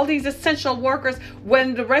to it. All these essential workers,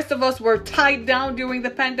 when the rest of us were tied down during the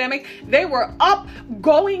pandemic, they were up,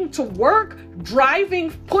 going to work,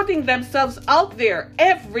 driving, putting themselves out there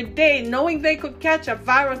every day, knowing they could catch a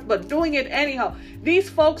virus, but doing it anyhow. These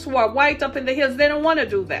folks who are white up in the hills, they don't want to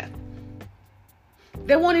do that.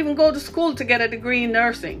 They won't even go to school to get a degree in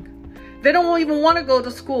nursing. They don't even want to go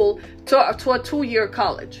to school to a 2-year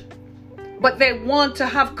college. But they want to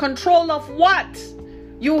have control of what?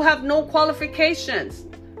 You have no qualifications.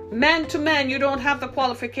 Man to man, you don't have the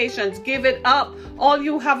qualifications. Give it up. All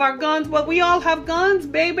you have are guns. Well, we all have guns,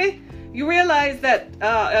 baby. You realize that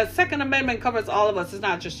Second Amendment covers all of us. It's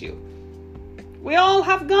not just you. We all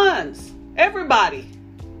have guns. Everybody.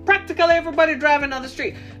 Practically everybody driving on the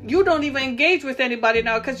street. You don't even engage with anybody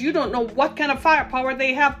now because you don't know what kind of firepower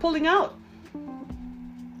they have pulling out.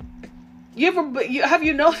 Have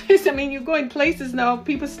you noticed? I mean, you go in places now,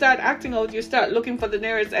 people start acting out. You start looking for the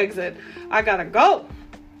nearest exit. I gotta go.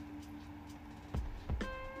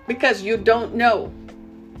 Because you don't know.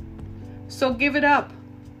 So give it up.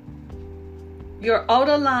 You're out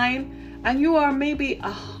of line and you are maybe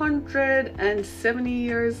 170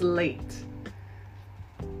 years late.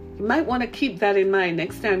 You might want to keep that in mind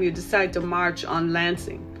next time you decide to march on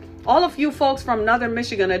Lansing. All of you folks from Northern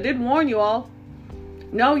Michigan, I did warn you all.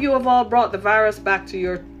 Now you have all brought the virus back to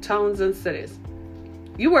your towns and cities.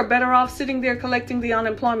 You were better off sitting there collecting the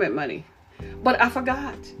unemployment money. But I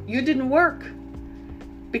forgot, you didn't work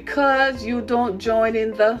because you don't join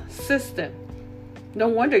in the system. No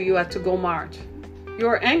wonder you had to go march.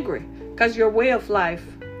 You're angry because your way of life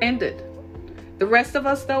ended. The rest of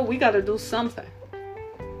us, though, we got to do something.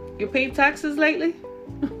 You paid taxes lately?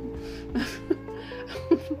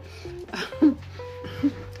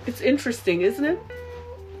 It's interesting, isn't it?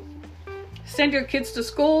 Send your kids to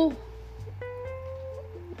school,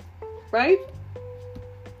 right?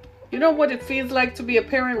 You know what it feels like to be a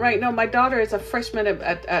parent right now? My daughter is a freshman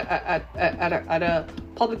at a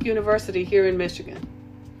public university here in Michigan.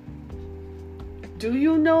 Do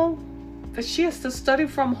you know that she has to study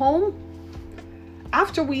from home?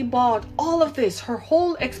 After we bought all of this, her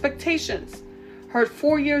whole expectations, her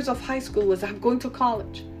 4 years of high school was, I'm going to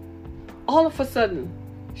college. All of a sudden,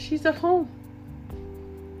 she's at home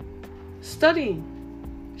studying.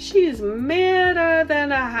 She is madder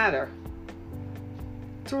than a hatter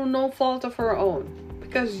through no fault of her own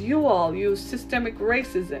because you all use systemic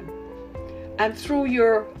racism And through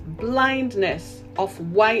your blindness of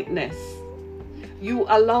whiteness, you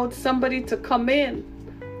allowed somebody to come in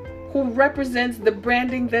who represents the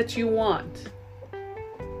branding that you want.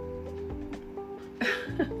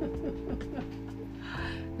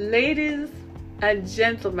 Ladies and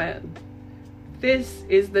gentlemen, this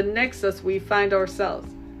is the nexus we find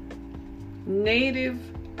ourselves. Native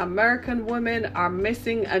American women are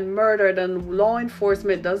missing and murdered, and law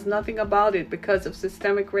enforcement does nothing about it because of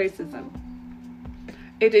systemic racism.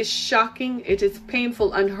 It is shocking, it is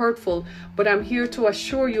painful and hurtful, but I'm here to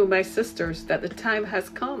assure you, my sisters, that the time has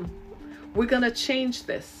come. We're going to change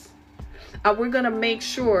this. And we're going to make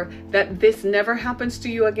sure that this never happens to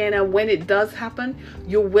you again. And when it does happen,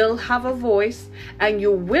 you will have a voice, and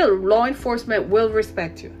law enforcement will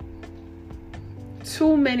respect you.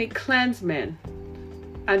 Too many Klansmen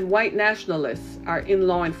and white nationalists are in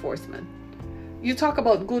law enforcement. You talk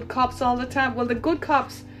about good cops all the time. Well, the good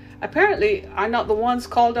cops apparently are not the ones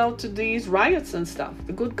called out to these riots and stuff.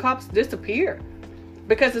 The good cops disappear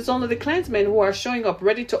because it's only the Klansmen who are showing up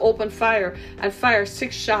ready to open fire and fire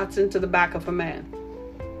 6 shots into the back of a man.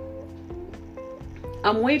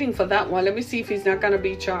 I'm waiting for that one. Let me see if he's not going to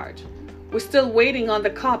be charged. We're still waiting on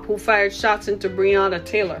the cop who fired shots into Breonna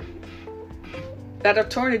Taylor. That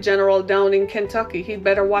attorney general down in Kentucky, he'd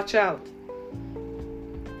better watch out.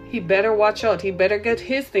 He better watch out. He better get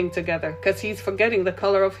his thing together because he's forgetting the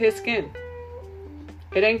color of his skin.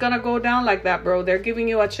 It ain't going to go down like that, bro. They're giving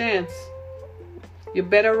you a chance. You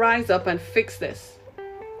better rise up and fix this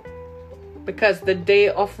because the day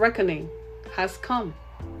of reckoning has come.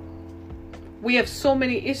 We have so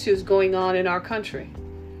many issues going on in our country.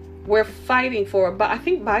 We're fighting for, but I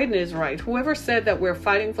think Biden is right. Whoever said that we're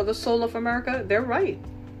fighting for the soul of America, they're right.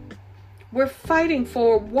 We're fighting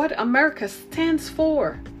for what America stands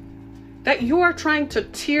for. That you are trying to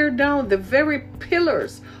tear down the very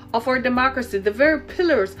pillars of our democracy, the very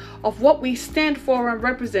pillars of what we stand for and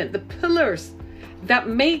represent, the pillars that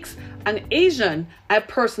makes an Asian a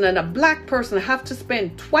person and a black person have to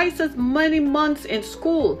spend twice as many months in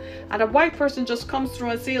school, and a white person just comes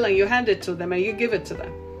through and seal and you hand it to them and you give it to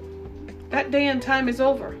them. That day and time is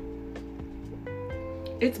over.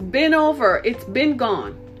 It's been over. It's been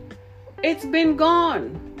gone. It's been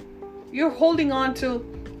gone. You're holding on to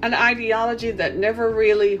an ideology that never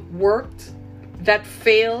really worked, that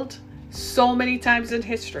failed so many times in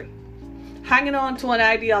history. Hanging on to an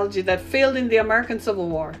ideology that failed in the American Civil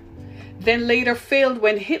War, then later failed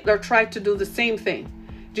when Hitler tried to do the same thing.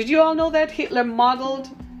 Did you all know that Hitler modeled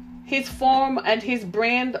his form and his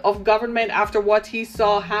brand of government after what he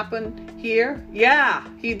saw happen here? Yeah,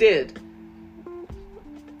 he did.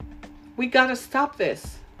 We got to stop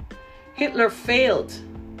this. Hitler failed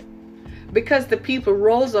because the people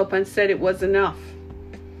rose up and said it was enough.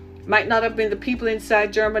 Might not have been the people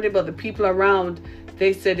inside Germany, but the people around,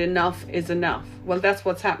 they said enough is enough. Well, that's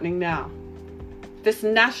what's happening now. This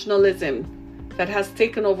nationalism that has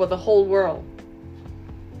taken over the whole world.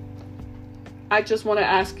 I just want to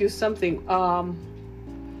ask you something.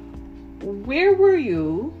 Where were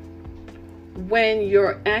you when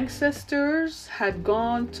your ancestors had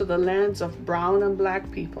gone to the lands of brown and black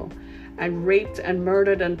people and raped and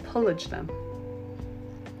murdered and pillaged them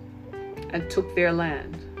and took their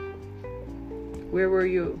land? Where were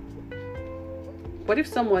you? What if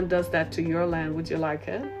someone does that to your land? Would you like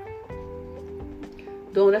it?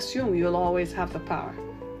 Don't assume you'll always have the power.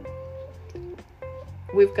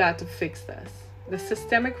 We've got to fix this. The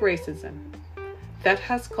systemic racism that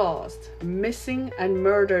has caused missing and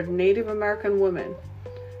murdered Native American women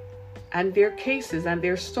and their cases and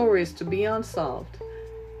their stories to be unsolved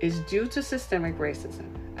is due to systemic racism,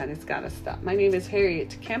 and it's got to stop. My name is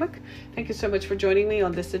Harriet Kemick. Thank you so much for joining me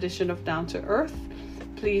on this edition of Down to Earth.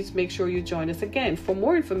 Please make sure you join us again. For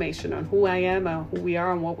more information on who I am, who we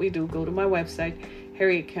are, and what we do, go to my website,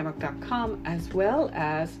 harrietkemick.com, as well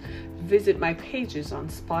as visit my pages on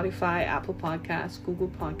Spotify, Apple Podcasts, Google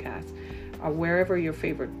Podcasts, or wherever your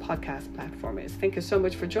favorite podcast platform is. Thank you so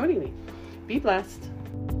much for joining me. Be blessed.